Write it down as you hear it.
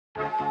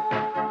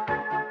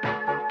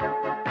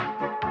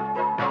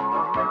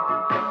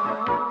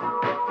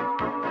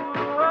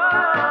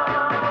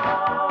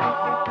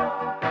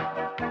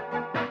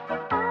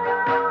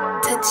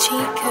I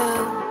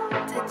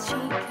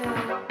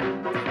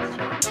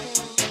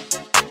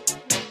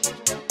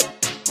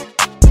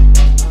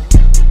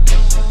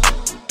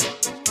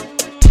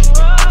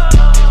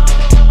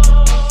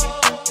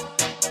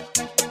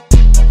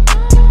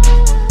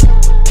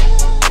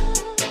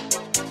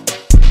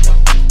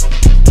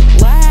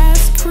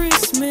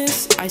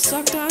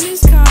sucked on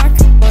his cock,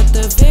 but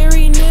the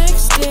very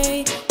next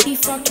day he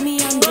fucked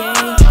me on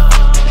gay.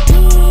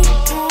 Big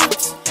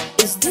cocks,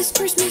 is this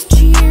Christmas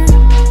cheer?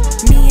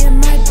 Me and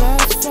my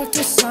butts fucked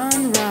till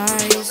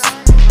sunrise.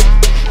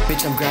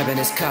 Bitch, I'm grabbing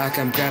his cock,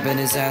 I'm grabbing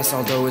his ass.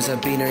 Although he's a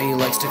beaner, he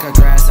likes to cut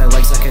grass. I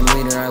like sucking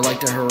wiener, I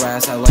like to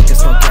harass. I like to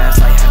smoke gas,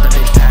 I had the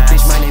bitch pass.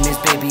 Bitch, my name is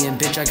Baby, and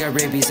bitch, I got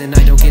rabies. And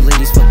I don't get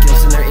ladies, fuck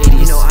gills in their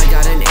 80s. You know, I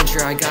got an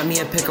incher, I got me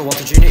a pickle.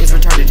 Walter Jr. is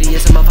retarded, he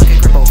is a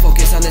motherfucking cripple.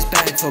 Focus on this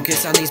bag,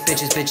 focus on these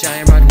bitches. Bitch, I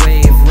am Rod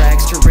Wave,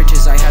 rags to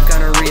riches. I have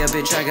gonorrhea,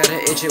 bitch, I gotta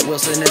itch it.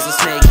 Wilson is a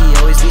snake, he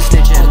always be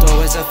snitching.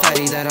 Although is a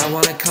fatty that I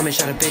wanna come and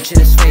shot a bitch in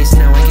his face.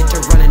 Now I get to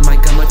running my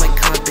gun like my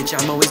cock, bitch,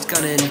 I'm always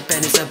gunning.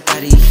 Ben is a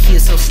baddie, he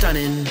is so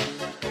stunning.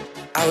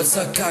 I would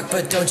suck cock,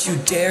 but don't you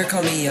dare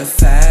call me a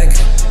fag.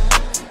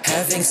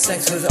 Having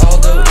sex with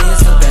Aldo is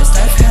the best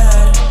I've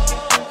had.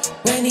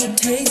 When he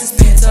takes his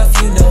pants off,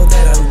 you know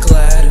that I'm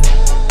glad.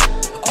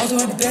 Although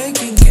I'm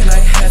begging, can I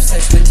have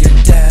sex with your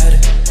dad?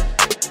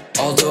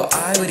 Although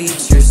I would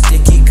eat your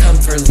sticky cum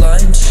for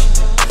lunch,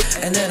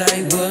 and then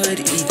I would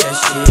eat that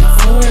shit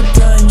for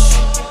brunch.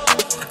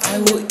 I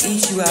will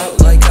eat you out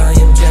like I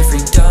am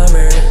Jeffrey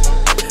Dahmer,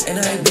 and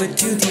I would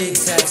do the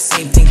exact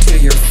same thing to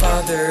your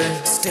father.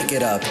 Stick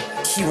it up.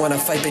 He wanna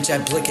fight, bitch, I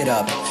blick it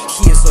up.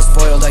 He is so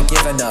spoiled, I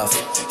give enough.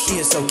 He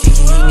is so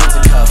kinky, he needs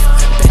a cuff.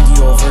 Bend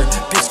you over,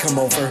 bitch, come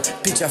over.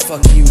 Bitch, I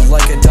fuck you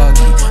like a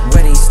doggy.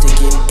 When he stick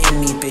it in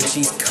me, bitch,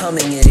 he's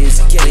coming, it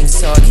is getting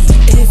soggy.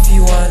 If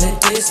you wanna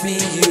diss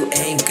me, you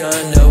ain't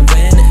gonna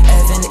win.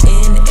 Evan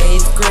in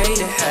 8th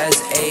grade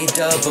has a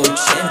double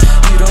chin.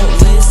 You don't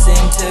listen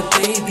to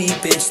Baby,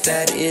 bitch,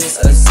 that is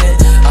a sin.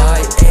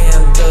 I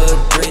am the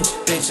Grinch,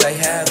 bitch, I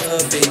have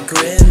a big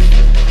grin.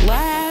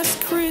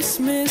 Last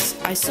Christmas,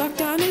 I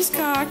sucked on his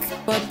cock,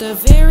 but the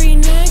very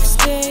next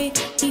day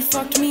he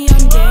fucked me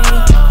on gay.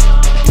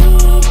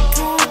 Big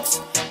cocks,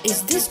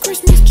 is this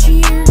Christmas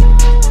cheer?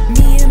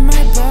 Me and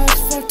my butts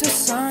fucked till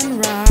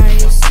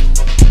sunrise.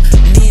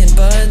 Me and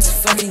buds,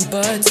 fucking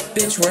buds,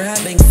 bitch, we're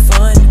having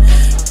fun.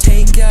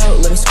 Take out,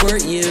 let me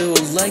squirt you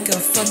like a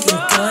fucking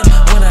gun.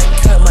 When I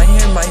cut my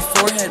hair, my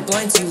forehead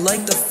blinds you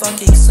like the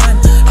fucking sun.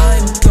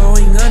 I'm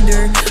going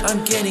under,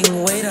 I'm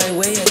getting weight, I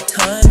weigh a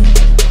ton.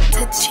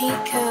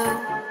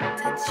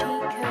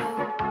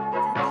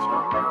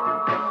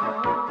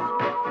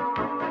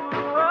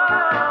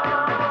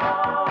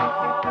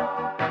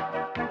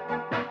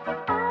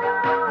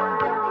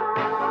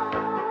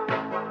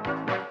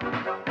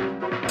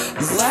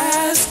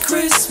 Last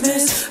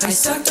Christmas, I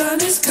sucked on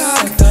his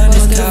cock, but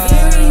the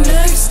very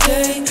next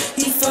day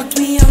he fucked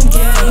me on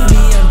gay.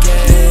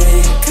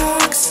 Big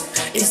cocks,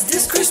 is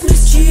this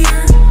Christmas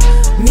cheer?